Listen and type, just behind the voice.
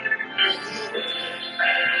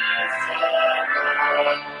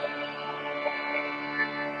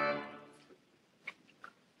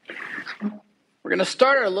going to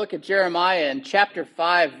start our look at Jeremiah in chapter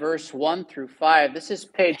 5, verse 1 through 5. This is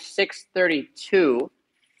page 632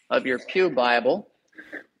 of your Pew Bible.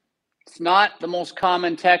 It's not the most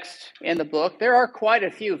common text in the book. There are quite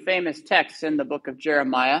a few famous texts in the book of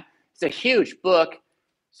Jeremiah. It's a huge book.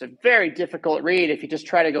 It's a very difficult read if you just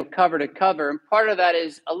try to go cover to cover. And part of that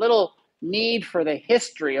is a little need for the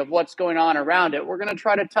history of what's going on around it. We're going to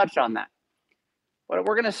try to touch on that. But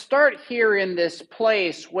we're going to start here in this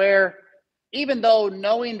place where, even though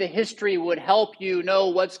knowing the history would help you know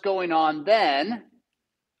what's going on then,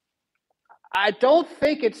 I don't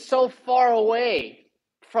think it's so far away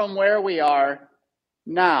from where we are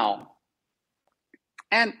now.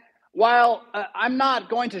 And while I'm not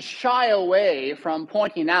going to shy away from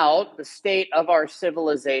pointing out the state of our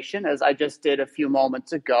civilization, as I just did a few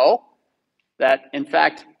moments ago, that in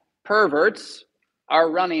fact perverts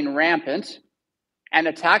are running rampant and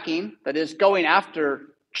attacking, that is, going after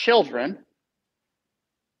children,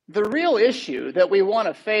 the real issue that we want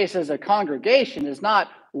to face as a congregation is not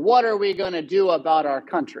what are we going to do about our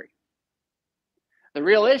country. The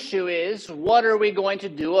real issue is what are we going to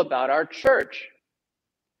do about our church.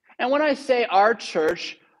 And when I say our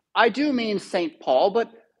church, I do mean St. Paul,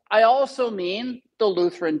 but I also mean the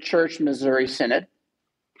Lutheran Church Missouri Synod.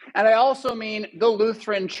 And I also mean the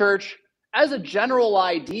Lutheran Church as a general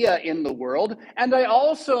idea in the world. And I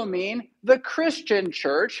also mean the Christian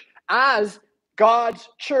church as God's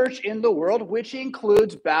church in the world, which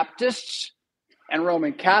includes Baptists and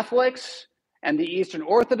Roman Catholics and the Eastern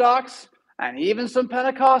Orthodox and even some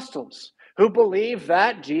Pentecostals who believe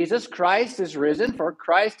that Jesus Christ is risen, for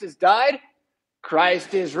Christ has died,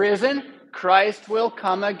 Christ is risen, Christ will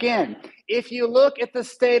come again. If you look at the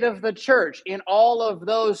state of the church in all of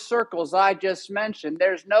those circles I just mentioned,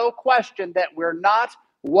 there's no question that we're not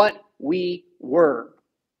what we were.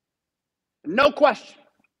 No question.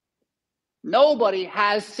 Nobody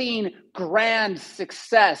has seen grand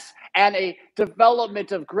success and a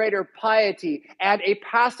development of greater piety and a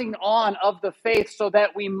passing on of the faith so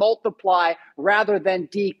that we multiply rather than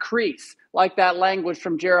decrease. Like that language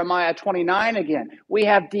from Jeremiah 29 again. We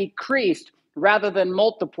have decreased rather than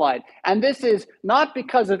multiplied. And this is not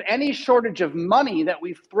because of any shortage of money that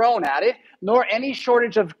we've thrown at it, nor any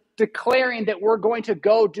shortage of declaring that we're going to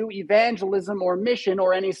go do evangelism or mission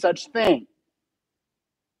or any such thing.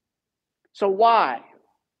 So why?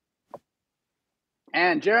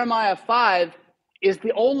 And Jeremiah 5 is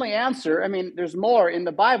the only answer. I mean, there's more in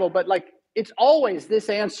the Bible, but it's always this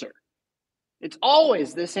answer. It's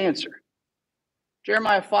always this answer.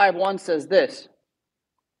 Jeremiah 5:1 says this: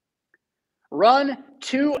 "Run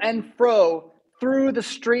to and fro through the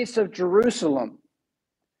streets of Jerusalem.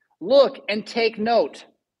 Look and take note.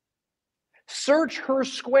 Search her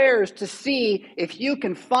squares to see if you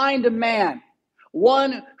can find a man,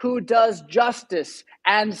 one who does justice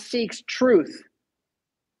and seeks truth,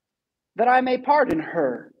 that I may pardon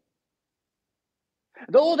her.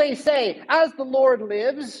 Though they say, 'As the Lord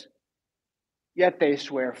lives,' yet they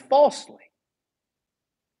swear falsely.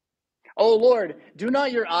 O Lord, do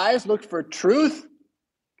not your eyes look for truth?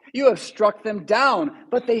 You have struck them down,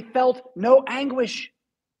 but they felt no anguish.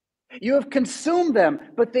 You have consumed them,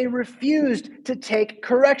 but they refused to take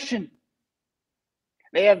correction.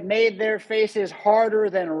 They have made their faces harder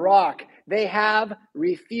than rock. They have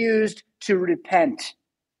refused to repent."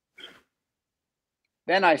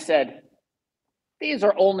 Then I said, "These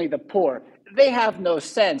are only the poor. They have no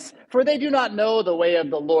sense, for they do not know the way of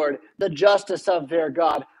the Lord, the justice of their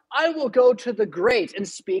God. I will go to the great and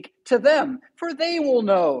speak to them, for they will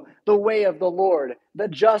know the way of the Lord, the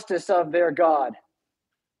justice of their God."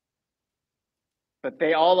 But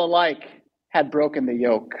they all alike had broken the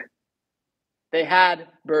yoke. They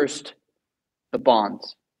had burst the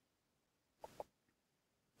bonds.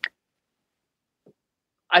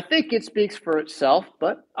 I think it speaks for itself,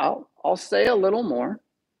 but I'll say a little more.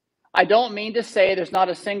 I don't mean to say there's not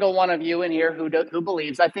a single one of you in here who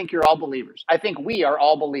believes. I think you're all believers. I think we are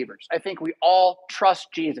all believers. I think we all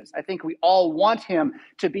trust Jesus. I think we all want him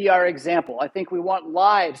to be our example. I think we want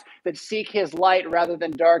lives that seek his light rather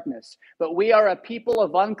than darkness. But we are a people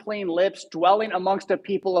of unclean lips dwelling amongst a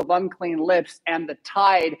people of unclean lips, and the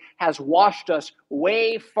tide has washed us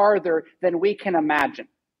way farther than we can imagine.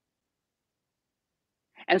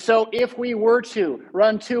 And so if we were to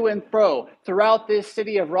run to and fro throughout this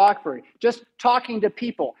city of Rockford, just talking to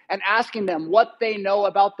people and asking them what they know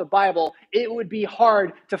about the Bible, it would be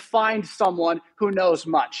hard to find someone who knows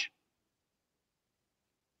much.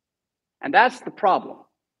 And that's the problem.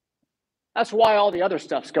 That's why all the other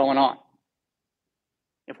stuff's going on.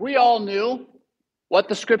 If we all knew what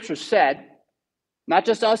the scripture said, not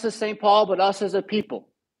just us as St. Paul, but us as a people,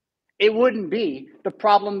 it wouldn't be the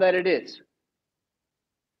problem that it is.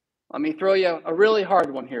 Let me throw you a really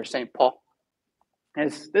hard one here, St. Paul.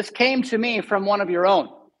 As this came to me from one of your own,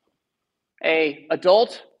 an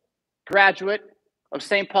adult graduate of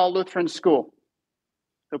St. Paul Lutheran School,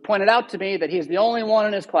 who pointed out to me that he's the only one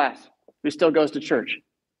in his class who still goes to church.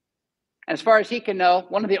 And as far as he can know,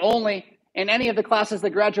 one of the only in any of the classes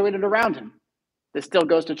that graduated around him that still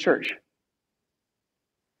goes to church.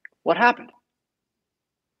 What happened?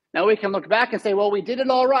 Now we can look back and say, well, we did it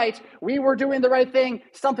all right. We were doing the right thing.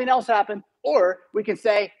 Something else happened. Or we can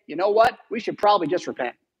say, you know what? We should probably just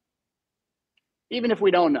repent. Even if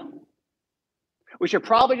we don't know. We should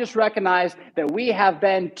probably just recognize that we have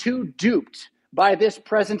been too duped by this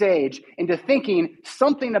present age into thinking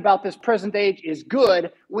something about this present age is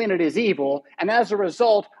good when it is evil. And as a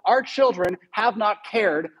result, our children have not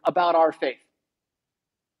cared about our faith.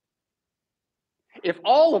 If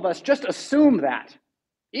all of us just assume that,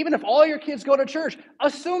 even if all your kids go to church,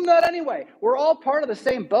 assume that anyway. We're all part of the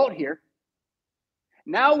same boat here.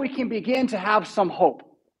 Now we can begin to have some hope.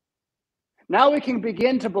 Now we can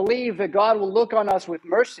begin to believe that God will look on us with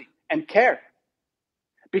mercy and care.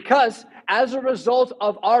 Because as a result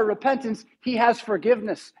of our repentance, he has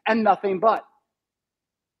forgiveness and nothing but.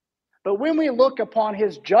 But when we look upon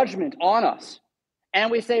his judgment on us and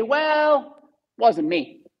we say, well, it wasn't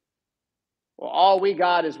me. Well, all we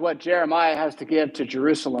got is what Jeremiah has to give to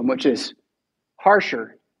Jerusalem, which is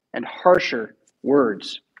harsher and harsher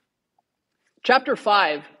words. Chapter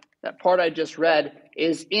 5, that part I just read,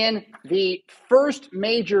 is in the first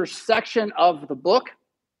major section of the book.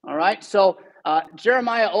 All right, so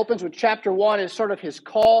Jeremiah opens with chapter 1 as sort of his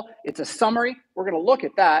call. It's a summary. We're going to look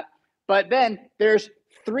at that. But then there's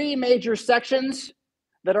 3 major sections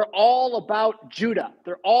that are all about Judah.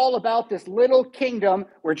 They're all about this little kingdom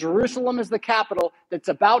where Jerusalem is the capital that's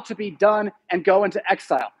about to be done and go into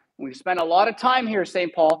exile. We've spent a lot of time here,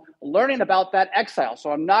 St. Paul, learning about that exile.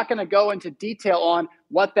 So I'm not going to go into detail on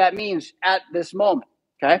what that means at this moment,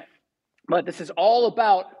 okay? But this is all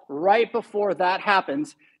about right before that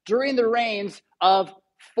happens, during the reigns of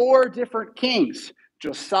 4 different kings: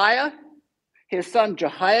 Josiah, his son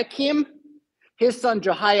Jehoiakim, his son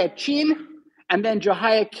Jehoiachin, and then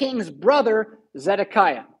Jehoiakim's brother,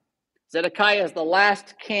 Zedekiah. Zedekiah is the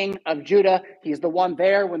last king of Judah. He's the one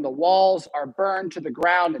there when the walls are burned to the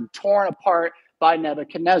ground and torn apart by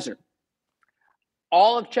Nebuchadnezzar.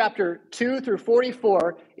 All of chapter 2 through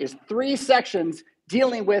 44 is 3 sections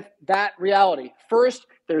dealing with that reality. First,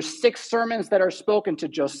 there's 6 sermons that are spoken to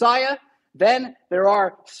Josiah. Then there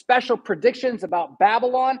are special predictions about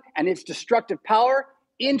Babylon and its destructive power,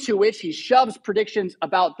 into which he shoves predictions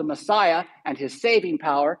about the Messiah and his saving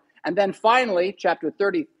power. And then finally, chapter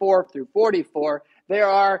 34 through 44, there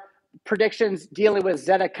are predictions dealing with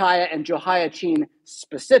Zedekiah and Jehoiachin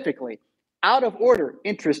specifically. Out of order,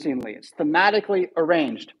 interestingly. It's thematically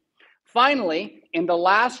arranged. Finally, in the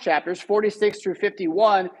last chapters, 46 through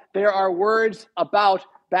 51, there are words about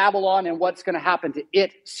Babylon and what's going to happen to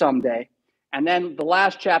it someday. And then the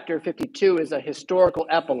last chapter, 52, is a historical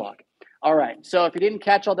epilogue. All right, so if you didn't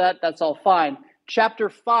catch all that, that's all fine. Chapter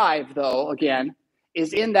 5, though, again,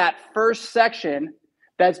 is in that first section.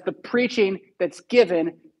 That's the preaching that's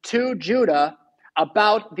given to Judah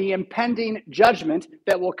about the impending judgment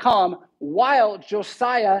that will come while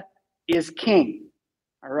Josiah is king.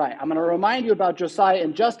 All right, I'm going to remind you about Josiah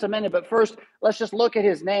in just a minute, but first, let's just look at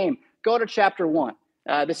his name. Go to chapter 1.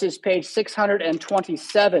 This is page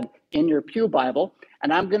 627 in your Pew Bible,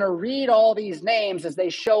 and I'm going to read all these names as they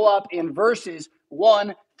show up in verses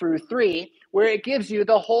 1 through 3, where it gives you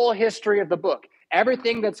the whole history of the book.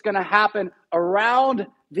 Everything that's going to happen around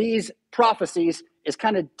these prophecies is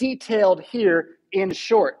kind of detailed here in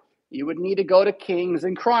short. You would need to go to Kings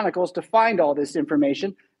and Chronicles to find all this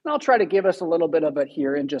information, and I'll try to give us a little bit of it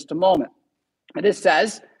here in just a moment. And it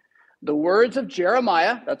says, the words of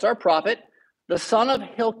Jeremiah, that's our prophet, the son of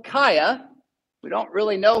Hilkiah. We don't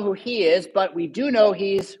really know who he is, but we do know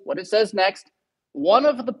he's, what it says next, one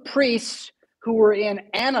of the priests who were in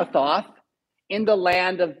Anathoth in the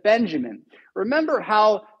land of Benjamin. Remember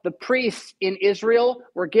how the priests in Israel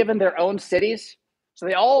were given their own cities? So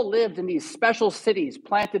they all lived in these special cities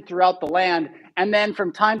planted throughout the land. And then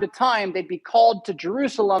from time to time, they'd be called to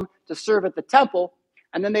Jerusalem to serve at the temple.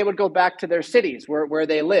 And then they would go back to their cities where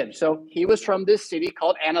they lived. So he was from this city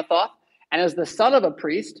called Anathoth. And as the son of a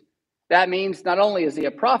priest, that means not only is he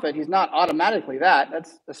a prophet, he's not automatically that.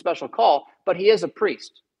 That's a special call. But he is a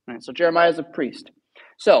priest. Right, so Jeremiah is a priest.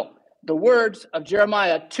 So the words of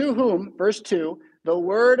Jeremiah, to whom, verse 2, the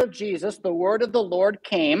word of Jesus, the word of the Lord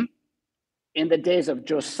came in the days of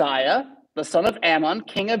Josiah, the son of Ammon,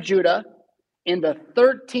 king of Judah, in the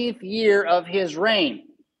 13th year of his reign.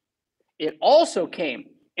 It also came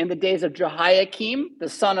in the days of Jehoiakim, the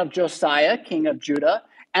son of Josiah, king of Judah,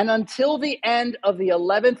 and until the end of the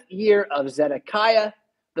 11th year of Zedekiah,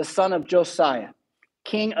 the son of Josiah,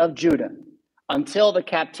 king of Judah, until the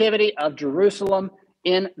captivity of Jerusalem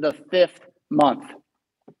in the 5th month.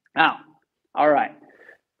 Now, all right.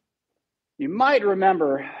 You might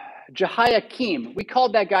remember Jehoiakim. We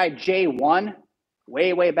called that guy J1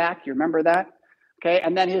 way back. You remember that? Okay,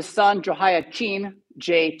 and then his son Jehoiachin,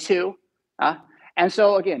 J2. And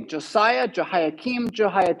so again, Josiah, Jehoiakim,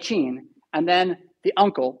 Jehoiachin, and then the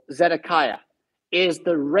uncle, Zedekiah, is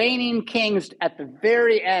the reigning kings at the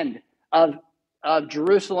very end of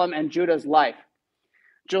Jerusalem and Judah's life.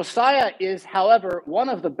 Josiah is, however, one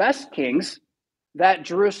of the best kings that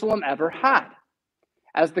Jerusalem ever had.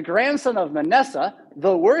 As the grandson of Manasseh,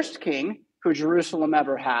 the worst king who Jerusalem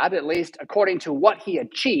ever had, at least according to what he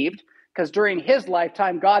achieved, because during his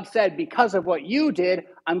lifetime, God said, because of what you did,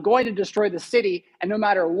 I'm going to destroy the city, and no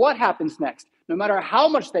matter what happens next, no matter how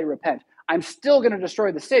much they repent, I'm still going to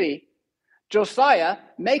destroy the city. Josiah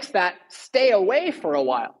makes that stay away for a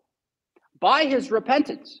while. By his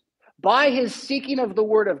repentance, by his seeking of the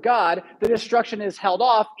word of God, the destruction is held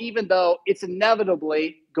off, even though it's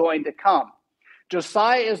inevitably going to come.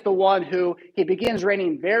 Josiah is the one who, he begins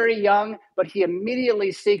reigning very young, but he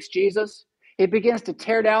immediately seeks Jesus. He begins to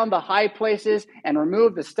tear down the high places and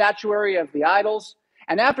remove the statuary of the idols.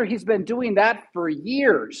 And after he's been doing that for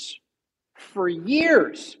years,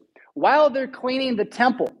 while they're cleaning the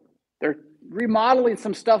temple, they're remodeling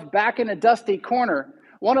some stuff back in a dusty corner,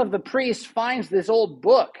 one of the priests finds this old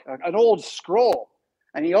book, an old scroll,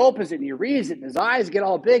 and he opens it and he reads it, and his eyes get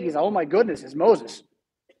all big. He's like, oh my goodness, it's Moses.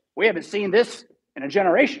 We haven't seen this in a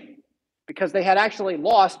generation, because they had actually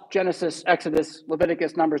lost Genesis, Exodus,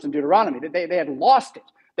 Leviticus, Numbers, and Deuteronomy. They had lost it.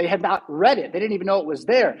 They had not read it. They didn't even know it was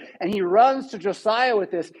there. And he runs to Josiah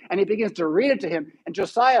with this, and he begins to read it to him. And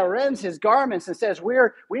Josiah rends his garments and says, we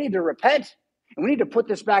need to repent, and we need to put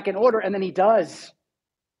this back in order. And then he does.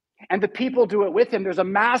 And the people do it with him. There's a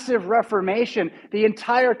massive reformation. The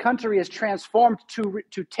entire country is transformed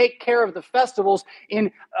to take care of the festivals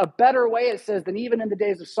in a better way, it says, than even in the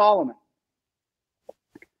days of Solomon.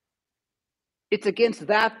 It's against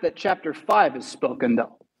that chapter 5 is spoken,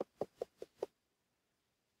 though.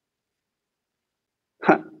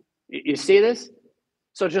 You see this?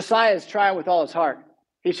 So Josiah is trying with all his heart.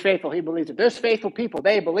 He's faithful. He believes it. There's faithful people.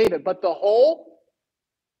 They believe it. But the whole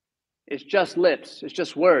is just lips. It's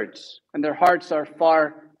just words. And their hearts are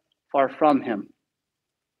far, far from him.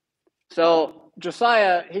 So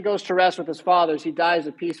Josiah, he goes to rest with his fathers. He dies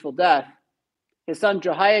a peaceful death. His son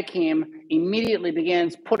Jehoiakim immediately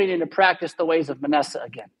begins putting into practice the ways of Manasseh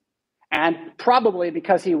again. And probably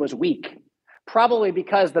because he was weak. Probably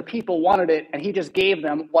because the people wanted it and he just gave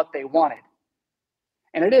them what they wanted.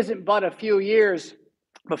 And it isn't but a few years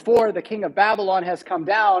before the king of Babylon has come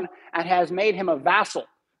down and has made him a vassal.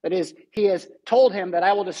 That is, he has told him that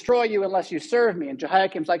I will destroy you unless you serve me. And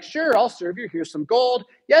Jehoiakim's like, sure, I'll serve you. Here's some gold.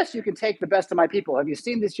 Yes, you can take the best of my people. Have you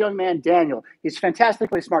seen this young man, Daniel? He's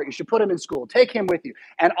fantastically smart. You should put him in school. Take him with you.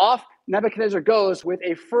 And off Nebuchadnezzar goes with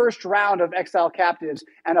a first round of exile captives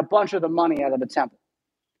and a bunch of the money out of the temple.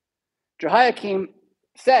 Jehoiakim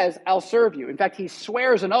says, I'll serve you. In fact, he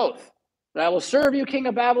swears an oath that I will serve you, king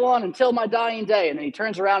of Babylon, until my dying day. And then he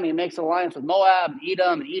turns around and he makes an alliance with Moab, and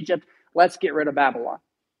Edom, and Egypt. Let's get rid of Babylon.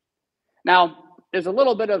 Now, there's a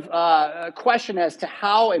little bit of a question as to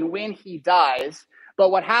how and when he dies,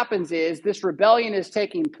 but what happens is this rebellion is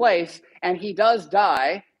taking place, and he does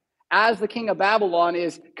die as the king of Babylon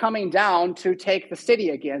is coming down to take the city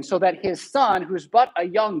again, so that his son, who's but a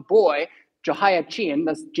young boy, Jehoiachin,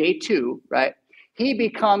 that's J2, right? He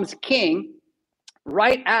becomes king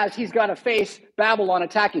right as he's got to face Babylon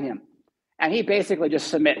attacking him. And he basically just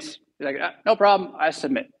submits. He's like, no problem, I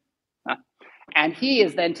submit. And he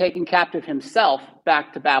is then taken captive himself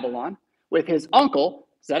back to Babylon with his uncle,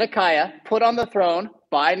 Zedekiah, put on the throne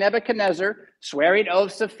by Nebuchadnezzar, swearing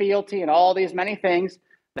oaths of fealty and all these many things.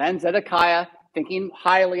 Then Zedekiah, thinking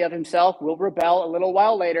highly of himself, will rebel a little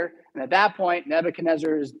while later. And at that point,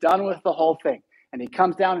 Nebuchadnezzar is done with the whole thing. And he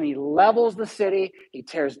comes down and he levels the city. He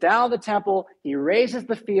tears down the temple. He raises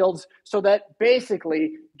the fields so that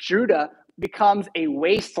basically Judah becomes a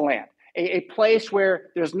wasteland. A place where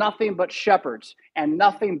there's nothing but shepherds and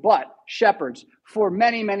nothing but shepherds for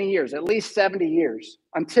many, many years, at least 70 years,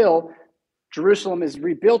 until Jerusalem is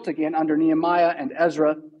rebuilt again under Nehemiah and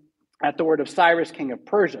Ezra at the word of Cyrus, king of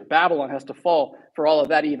Persia. Babylon has to fall for all of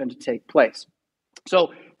that even to take place.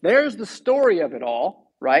 So there's the story of it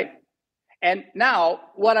all, right? And now,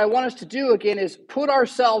 what I want us to do again is put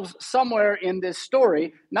ourselves somewhere in this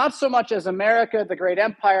story, not so much as America, the great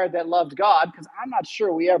empire that loved God, because I'm not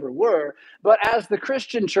sure we ever were, but as the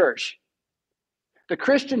Christian church. The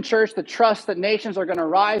Christian church that trusts that nations are going to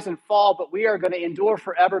rise and fall, but we are going to endure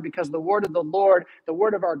forever because the word of the Lord, the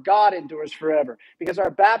word of our God endures forever. Because our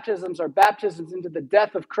baptisms are baptisms into the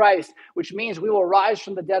death of Christ, which means we will rise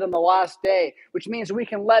from the dead on the last day, which means we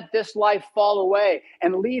can let this life fall away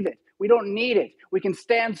and leave it. We don't need it. We can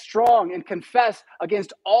stand strong and confess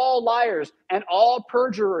against all liars and all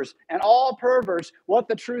perjurers and all perverts what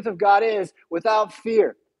the truth of God is without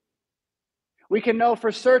fear. We can know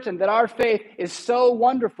for certain that our faith is so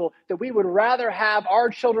wonderful that we would rather have our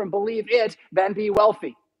children believe it than be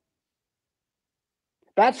wealthy.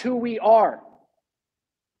 That's who we are.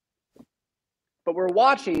 But we're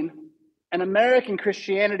watching an American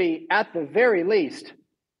Christianity, at the very least,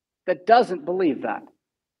 that doesn't believe that.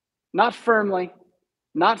 Not firmly,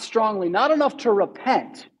 not strongly, not enough to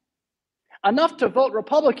repent. Enough to vote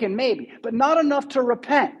Republican, maybe, but not enough to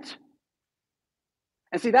repent.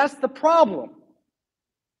 And see, that's the problem.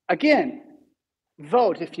 Again,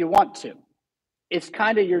 vote if you want to. It's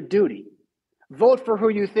kind of your duty. Vote for who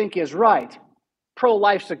you think is right.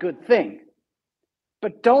 Pro-life's a good thing.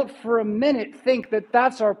 But don't for a minute think that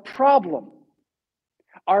that's our problem.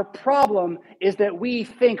 Our problem is that we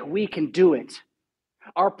think we can do it.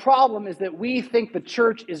 Our problem is that we think the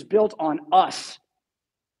church is built on us.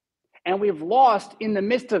 And we've lost, in the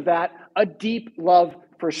midst of that, a deep love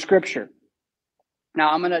for Scripture.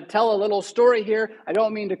 Now, I'm going to tell a little story here. I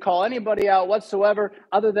don't mean to call anybody out whatsoever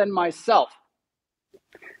other than myself.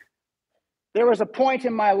 There was a point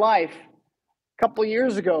in my life a couple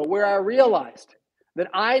years ago where I realized that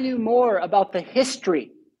I knew more about the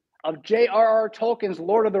history of J.R.R. Tolkien's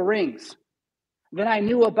Lord of the Rings than I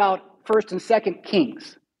knew about 1st and 2nd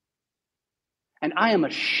Kings. And I am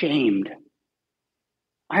ashamed.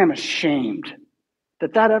 I am ashamed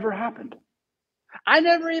that that ever happened. I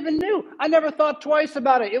never even knew. I never thought twice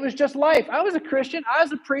about it. It was just life. I was a Christian. I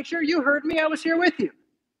was a preacher. You heard me. I was here with you.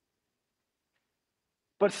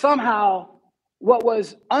 But somehow, what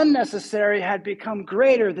was unnecessary had become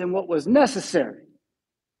greater than what was necessary.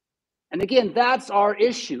 And again, that's our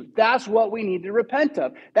issue. That's what we need to repent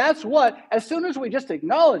of. That's what, as soon as we just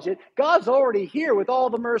acknowledge it, God's already here with all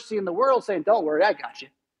the mercy in the world saying, don't worry, I got you.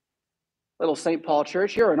 Little St. Paul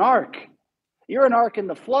Church, you're an ark. You're an ark in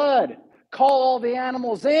the flood. Call all the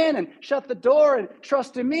animals in and shut the door and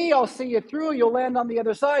trust in me. I'll see you through. You'll land on the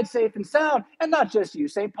other side safe and sound. And not just you,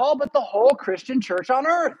 St. Paul, but the whole Christian church on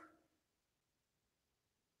earth.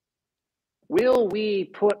 Will we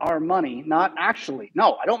put our money, no,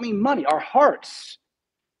 I don't mean money, our hearts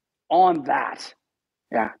on that?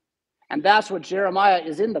 Yeah. And that's what Jeremiah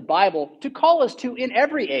is in the Bible to call us to in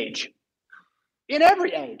every age. In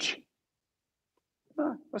every age.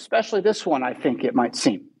 Especially this one, I think it might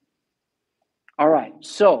seem. All right,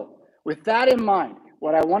 so with that in mind,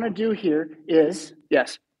 what I want to do here is,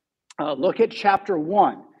 look at chapter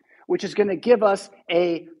 1, which is going to give us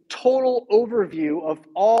a total overview of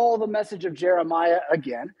all the message of Jeremiah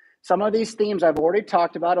again. Some of these themes I've already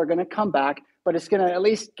talked about are going to come back, but it's going to at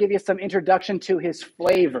least give you some introduction to his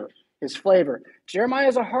flavor. Jeremiah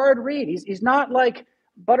is a hard read. He's not like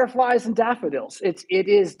butterflies and daffodils. It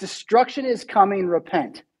is destruction is coming,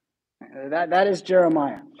 repent. That is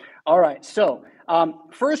Jeremiah. All right, so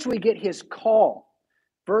first we get his call.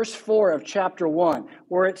 Verse 4 of chapter 1,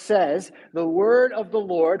 where it says, the word of the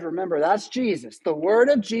Lord, remember, that's Jesus. The word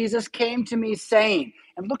of Jesus came to me saying,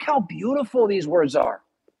 and look how beautiful these words are.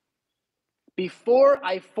 Before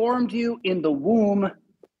I formed you in the womb,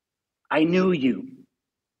 I knew you.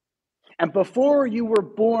 And before you were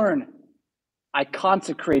born, I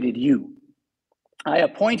consecrated you. I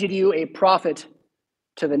appointed you a prophet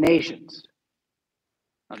to the nations.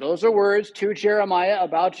 Now, those are words to Jeremiah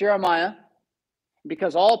about Jeremiah.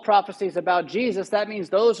 Because all prophecies about Jesus, that means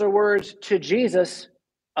those are words to Jesus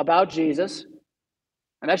about Jesus.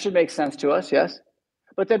 And that should make sense to us, yes?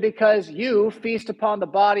 But then because you feast upon the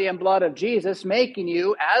body and blood of Jesus, making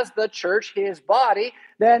you, as the church, his body,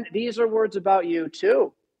 then these are words about you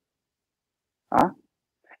too.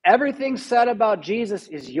 Everything said about Jesus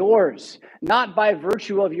is yours, not by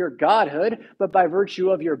virtue of your godhood, but by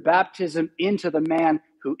virtue of your baptism into the man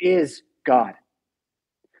who is God.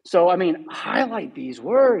 So, highlight these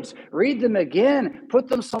words, read them again, put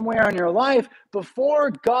them somewhere in your life. Before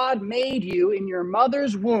God made you in your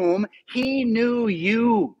mother's womb, he knew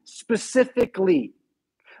you specifically.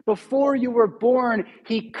 Before you were born,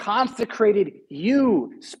 he consecrated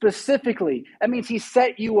you specifically. That means he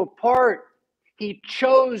set you apart. He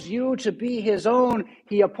chose you to be his own.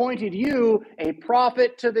 He appointed you a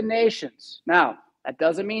prophet to the nations. Now, that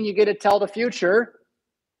doesn't mean you get to tell the future.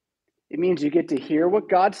 It means you get to hear what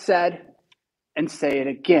God said and say it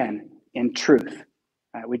again in truth.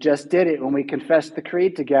 We just did it when we confessed the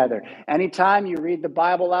creed together. Anytime you read the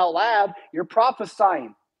Bible out loud, you're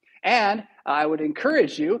prophesying. And I would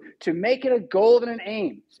encourage you to make it a goal and an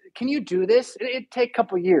aim. Can you do this? It'd take a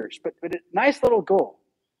couple years, but a nice little goal.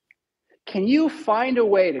 Can you find a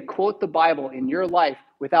way to quote the Bible in your life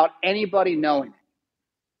without anybody knowing it?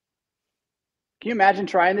 Can you imagine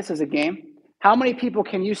trying this as a game? How many people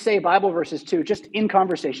can you say Bible verses to just in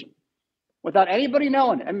conversation without anybody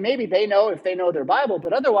knowing? And maybe they know if they know their Bible,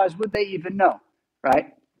 but otherwise, would they even know,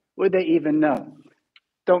 right? Would they even know?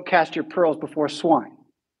 Don't cast your pearls before swine.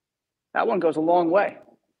 That one goes a long way.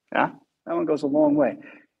 Yeah, that one goes a long way.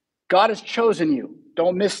 God has chosen you.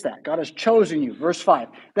 Don't miss that. God has chosen you. Verse 5.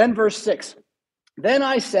 Then verse 6. Then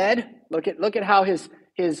I said, look at how his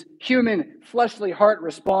human fleshly heart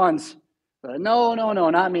responds. No,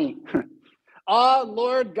 not me. Ah,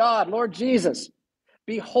 Lord God, Lord Jesus,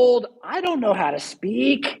 behold, I don't know how to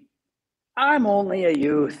speak. I'm only a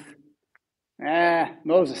youth.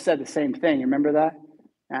 Moses said the same thing. You remember that?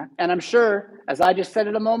 Yeah. And I'm sure, as I just said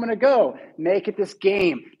it a moment ago, make it this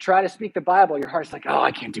game. Try to speak the Bible. Your heart's like, oh,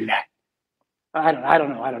 I can't do that. I don't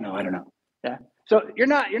know. Yeah. So you're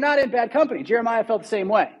not in bad company. Jeremiah felt the same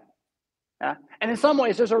way. Yeah. And in some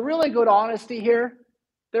ways, there's a really good honesty here.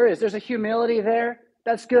 There's a humility there.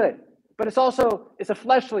 That's good. But it's a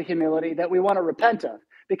fleshly humility that we want to repent of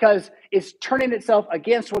because it's turning itself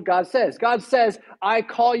against what God says. God says, I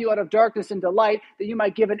call you out of darkness into light that you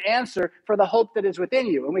might give an answer for the hope that is within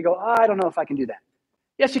you. And we go, I don't know if I can do that.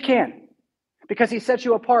 Yes, you can. Because he set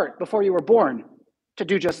you apart before you were born to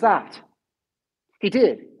do just that. He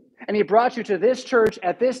did. And he brought you to this church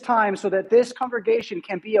at this time so that this congregation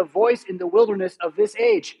can be a voice in the wilderness of this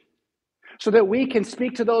age. So that we can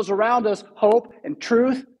speak to those around us hope and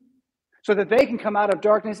truth. So that they can come out of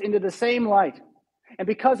darkness into the same light. And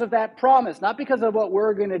because of that promise, not because of what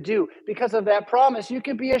we're going to do, because of that promise, you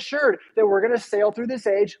can be assured that we're going to sail through this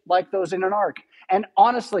age like those in an ark. And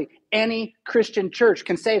honestly, any Christian church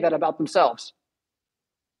can say that about themselves.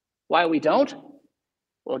 Why we don't?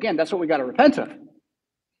 Well, again, that's what we got to repent of.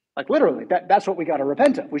 Like literally, that's what we got to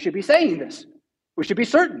repent of. We should be saying this. We should be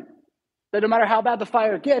certain that no matter how bad the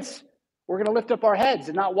fire gets, we're going to lift up our heads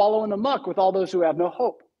and not wallow in the muck with all those who have no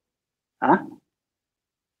hope. Huh?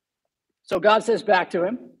 So God says back to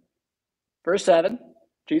him, verse 7,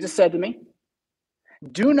 Jesus said to me,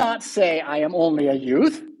 do not say I am only a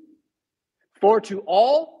youth, for to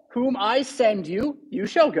all whom I send you, you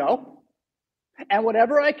shall go, and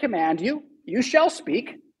whatever I command you, you shall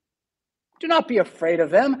speak. Do not be afraid of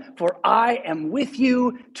them, for I am with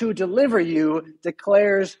you to deliver you,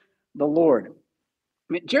 declares the Lord.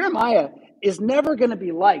 I mean, Jeremiah is never going to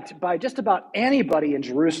be liked by just about anybody in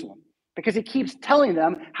Jerusalem because he keeps telling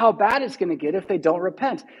them how bad it's going to get if they don't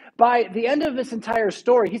repent. By the end of this entire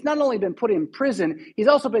story, he's not only been put in prison, he's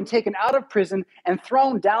also been taken out of prison and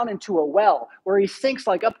thrown down into a well where he sinks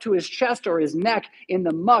like up to his chest or his neck in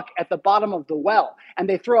the muck at the bottom of the well. And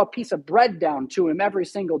they throw a piece of bread down to him every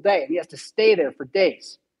single day, and he has to stay there for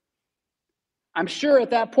days. I'm sure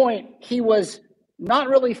at that point, he was not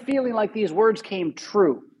really feeling like these words came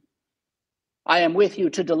true. I am with you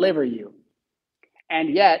to deliver you.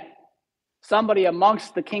 And yet, somebody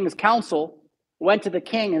amongst the king's council went to the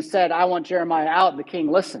king and said, I want Jeremiah out. And the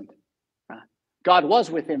king listened. God was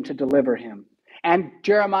with him to deliver him. And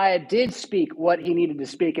Jeremiah did speak what he needed to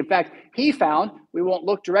speak. In fact, he found, we won't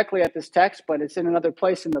look directly at this text, but it's in another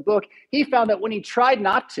place in the book. He found that when he tried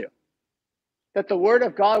not to, that the word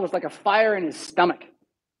of God was like a fire in his stomach.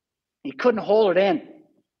 He couldn't hold it in.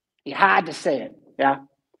 He had to say it. Yeah.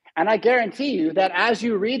 And I guarantee you that as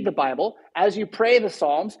you read the Bible, as you pray the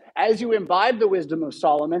Psalms, as you imbibe the wisdom of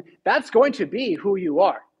Solomon, that's going to be who you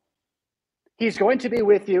are. He's going to be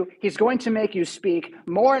with you. He's going to make you speak.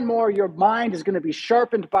 More and more, your mind is going to be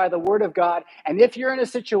sharpened by the word of God. And if you're in a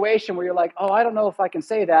situation where you're like, oh, I don't know if I can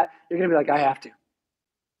say that, you're going to be like, I have to.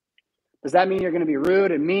 Does that mean you're going to be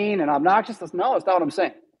rude and mean and obnoxious? No, that's not what I'm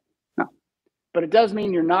saying. No. But it does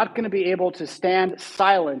mean you're not going to be able to stand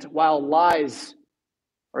silent while lies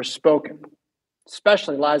are spoken,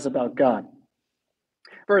 especially lies about God.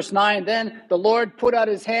 Verse 9, then the Lord put out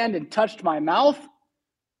his hand and touched my mouth.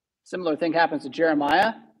 Similar thing happens to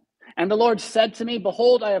Jeremiah. And the Lord said to me,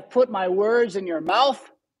 behold, I have put my words in your mouth.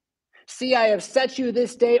 See, I have set you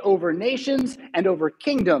this day over nations and over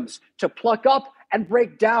kingdoms, to pluck up and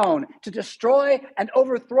break down, to destroy and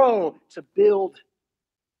overthrow, to build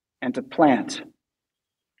and to plant.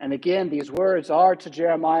 And again, these words are to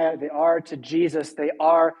Jeremiah, they are to Jesus, they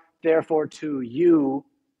are therefore to you,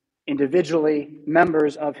 individually,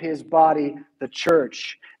 members of his body, the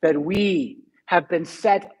church, that we have been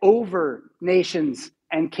set over nations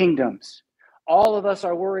and kingdoms. All of us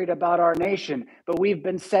are worried about our nation, but we've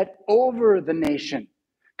been set over the nation,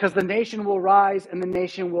 because the nation will rise and the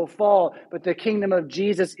nation will fall, but the kingdom of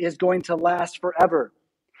Jesus is going to last forever.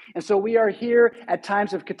 And so we are here at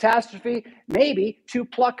times of catastrophe, maybe to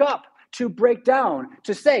pluck up, to break down,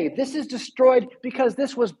 to say, this is destroyed because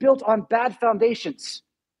this was built on bad foundations.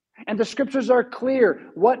 And the scriptures are clear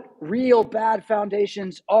what real bad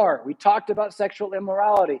foundations are. We talked about sexual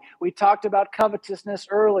immorality. We talked about covetousness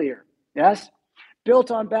earlier. Yes?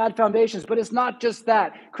 Built on bad foundations. But it's not just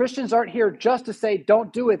that. Christians aren't here just to say,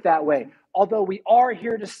 don't do it that way. Although we are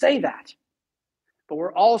here to say that. But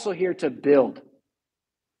we're also here to build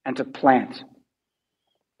and to plant.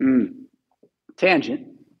 Tangent.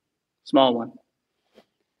 Small one.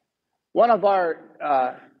 One of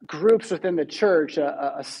our groups within the church,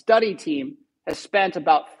 a study team, has spent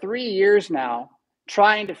about 3 years now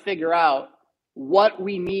trying to figure out what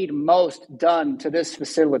we need most done to this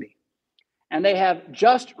facility. And they have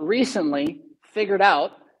just recently figured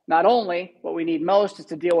out not only what we need most is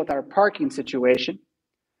to deal with our parking situation,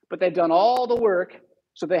 but they've done all the work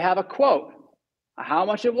so they have a quote of how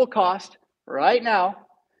much it will cost right now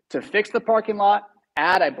to fix the parking lot,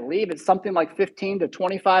 add, I believe it's something like 15 to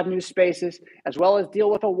 25 new spaces, as well as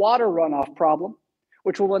deal with a water runoff problem,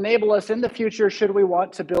 which will enable us in the future, should we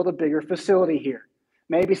want to build a bigger facility here.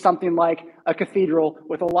 Maybe something like a cathedral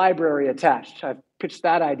with a library attached. I've pitched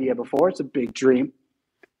that idea before. It's a big dream.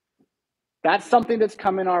 That's something that's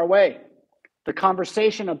coming our way. The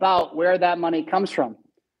conversation about where that money comes from.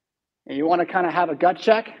 And you want to kind of have a gut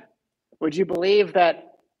check? Would you believe that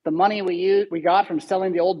the money we got from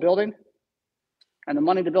selling the old building and the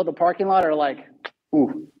money to build the parking lot are like,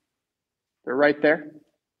 ooh, they're right there?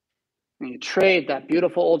 And you trade that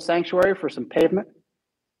beautiful old sanctuary for some pavement.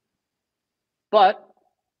 But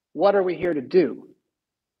what are we here to do?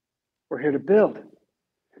 We're here to build.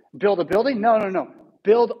 Build a building? No.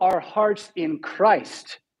 Build our hearts in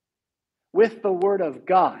Christ with the Word of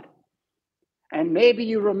God. And maybe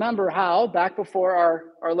you remember how, back before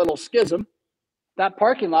our little schism, that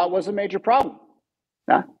parking lot was a major problem.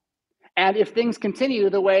 Yeah? And if things continue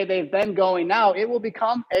the way they've been going now, it will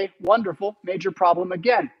become a wonderful major problem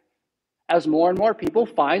again, as more and more people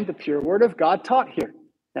find the pure Word of God taught here,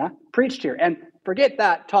 preached here. And forget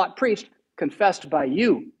that, taught, preached, confessed by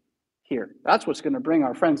you here. That's what's going to bring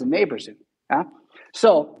our friends and neighbors in.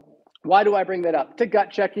 So why do I bring that up? To gut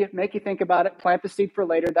check you, make you think about it, plant the seed for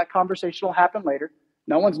later. That conversation will happen later.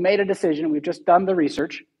 No one's made a decision. We've just done the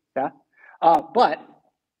research. But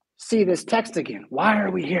see this text again. Why are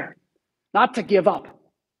we here? Not to give up.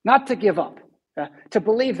 Not to give up. To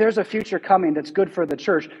believe there's a future coming that's good for the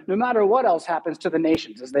church, no matter what else happens to the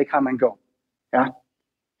nations as they come and go.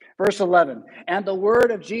 Verse 11, and the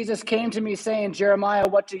word of Jesus came to me saying, Jeremiah,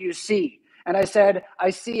 what do you see? And I said,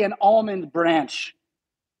 I see an almond branch.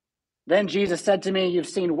 Then Jesus said to me, you've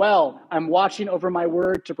seen well. I'm watching over my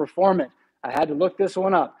word to perform it. I had to look this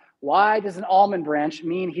one up. Why does an almond branch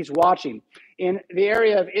mean he's watching? In the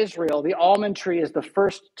area of Israel, the almond tree is the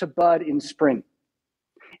first to bud in spring.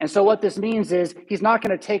 And so what this means is he's not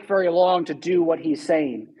going to take very long to do what he's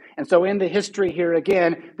saying. And so in the history here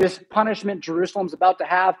again, this punishment Jerusalem's about to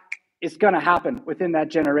have, it's going to happen within that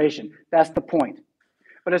generation. That's the point.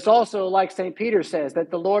 But it's also like St. Peter says, that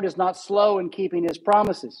the Lord is not slow in keeping his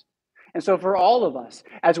promises. And so for all of us,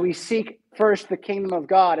 as we seek first the kingdom of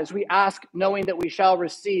God, as we ask knowing that we shall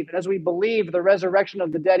receive, and as we believe the resurrection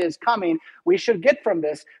of the dead is coming, we should get from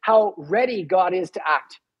this how ready God is to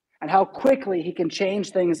act and how quickly he can change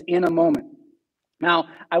things in a moment. Now,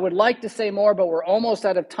 I would like to say more, but we're almost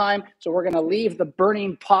out of time, so we're going to leave the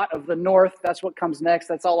burning pot of the north. That's what comes next.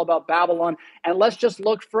 That's all about Babylon. And let's just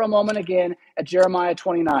look for a moment again at Jeremiah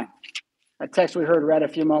 29. A text we heard read a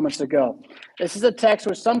few moments ago. This is a text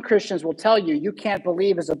which some Christians will tell you you can't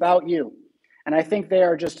believe is about you. And I think they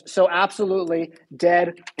are just so absolutely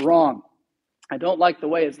dead wrong. I don't like the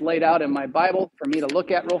way it's laid out in my Bible for me to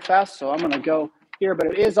look at real fast, so I'm going to go here, but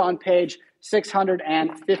it is on page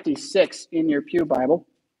 656 in your Pew Bible.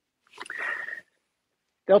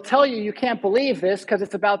 They'll tell you you can't believe this because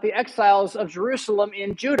it's about the exiles of Jerusalem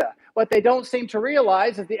in Judah. What they don't seem to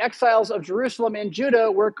realize is the exiles of Jerusalem in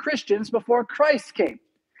Judah were Christians before Christ came.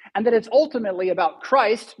 And that it's ultimately about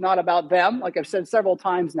Christ, not about them, like I've said several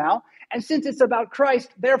times now. And since it's about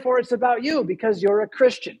Christ, therefore it's about you because you're a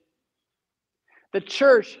Christian. The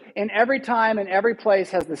church in every time and every place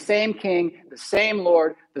has the same king, the same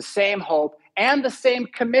Lord, the same hope, and the same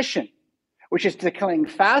commission, which is to cling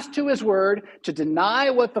fast to his word, to deny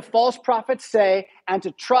what the false prophets say, and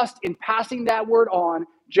to trust in passing that word on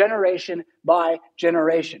generation by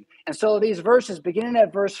generation. And so these verses, beginning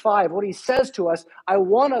at verse 5, what he says to us, I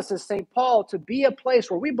want us as St. Paul to be a place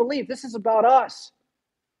where we believe this is about us.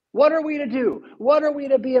 What are we to do? What are we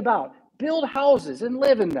to be about? Build houses and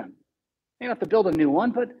live in them. You don't have to build a new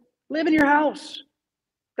one, but live in your house.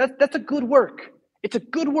 That's a good work. It's a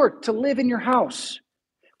good work to live in your house.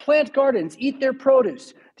 Plant gardens, eat their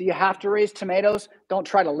produce. Do you have to raise tomatoes? Don't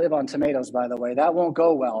try to live on tomatoes, by the way. That won't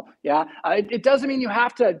go well. Yeah, it doesn't mean you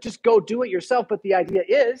have to just go do it yourself, but the idea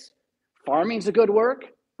is farming's a good work,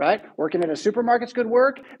 right? Working at a supermarket's good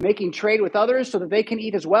work. Making trade with others so that they can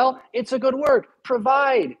eat as well. It's a good work.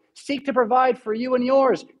 Provide. Seek to provide for you and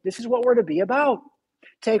yours. This is what we're to be about.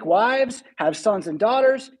 Take wives, have sons and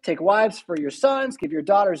daughters. Take wives for your sons. Give your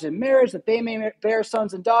daughters in marriage that they may bear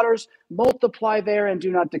sons and daughters. Multiply there and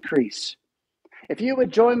do not decrease. If you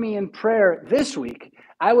would join me in prayer this week,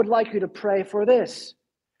 I would like you to pray for this,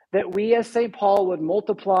 that we as St. Paul would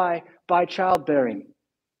multiply by childbearing,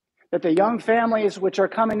 that the young families which are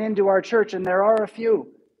coming into our church, and there are a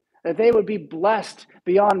few, that they would be blessed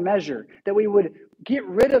beyond measure, that we would get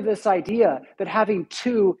rid of this idea that having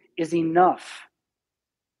two is enough.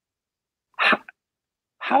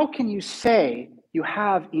 How can you say you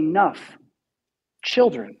have enough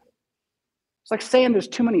children? It's like saying there's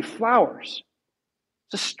too many flowers.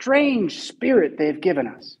 It's a strange spirit they've given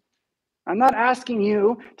us. I'm not asking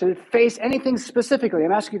you to face anything specifically.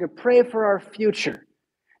 I'm asking you to pray for our future,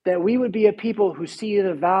 that we would be a people who see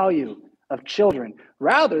the value of children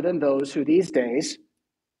rather than those who these days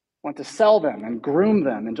want to sell them and groom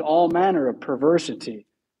them into all manner of perversity.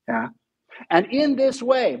 Yeah. And in this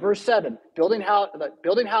way, verse 7, building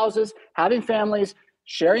houses, having families,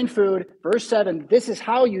 sharing food. Verse 7, this is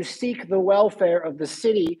how you seek the welfare of the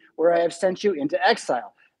city where I have sent you into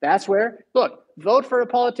exile. That's where, look, vote for a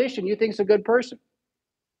politician you think is a good person.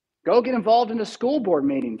 Go get involved in a school board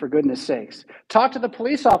meeting, for goodness sakes. Talk to the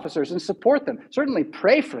police officers and support them. Certainly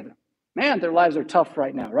pray for them. Man, their lives are tough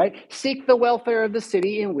right now, right? Seek the welfare of the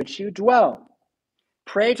city in which you dwell.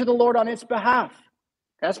 Pray to the Lord on its behalf.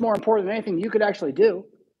 That's more important than anything you could actually do,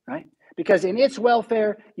 right? Because in its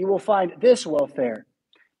welfare, you will find this welfare.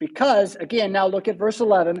 Because, again, now look at verse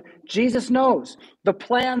 11. Jesus knows the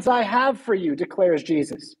plans I have for you, declares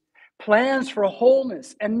Jesus. Plans for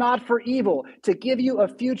wholeness and not for evil, to give you a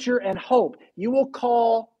future and hope. You will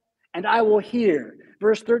call and I will hear.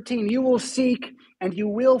 Verse 13, you will seek and you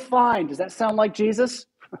will find. Does that sound like Jesus?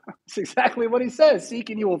 That's exactly what he says. Seek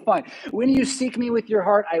and you will find. When you seek me with your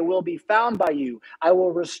heart, I will be found by you. I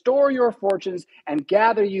will restore your fortunes and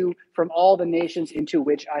gather you from all the nations into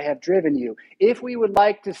which I have driven you. If we would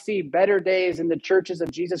like to see better days in the churches of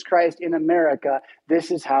Jesus Christ in America,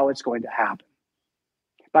 this is how it's going to happen.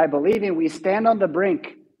 By believing we stand on the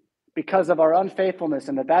brink because of our unfaithfulness,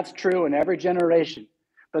 and that's true in every generation.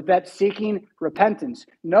 But that seeking repentance,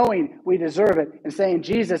 knowing we deserve it, and saying,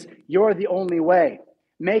 Jesus, you're the only way.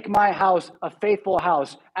 Make my house a faithful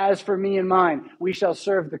house. As for me and mine, we shall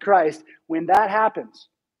serve the Christ. When that happens,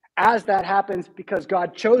 as that happens, because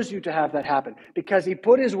God chose you to have that happen, because he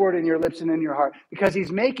put his word in your lips and in your heart, because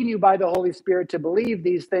he's making you by the Holy Spirit to believe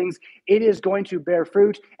these things, it is going to bear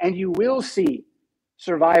fruit, and you will see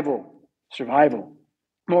survival.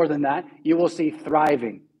 More than that, you will see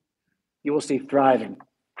thriving. You will see thriving.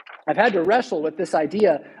 I've had to wrestle with this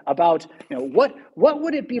idea about, what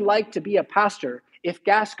would it be like to be a pastor if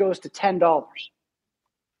gas goes to $10?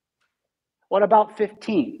 What about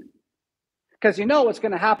 15? Because you know what's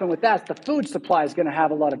going to happen with that. The food supply is going to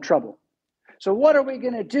have a lot of trouble. So what are we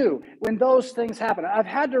going to do when those things happen? I've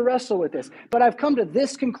had to wrestle with this, but I've come to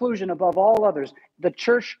this conclusion above all others. The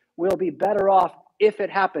church will be better off if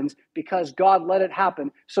it happens because God let it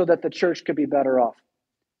happen so that the church could be better off.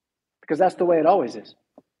 Because that's the way it always is.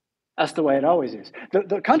 That's the way it always is.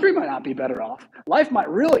 The country might not be better off. Life might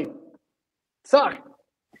really suck.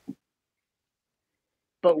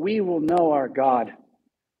 But we will know our God.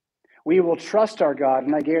 We will trust our God,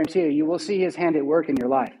 and I guarantee you will see his hand at work in your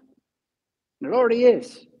life. And it already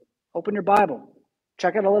is. Open your Bible.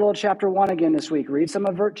 Check out a little of chapter 1 again this week. Read some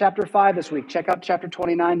of chapter 5 this week. Check out chapter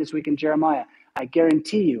 29 this week in Jeremiah. I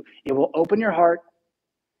guarantee you it will open your heart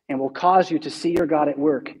and will cause you to see your God at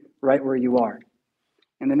work right where you are.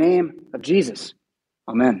 In the name of Jesus,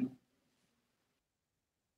 amen.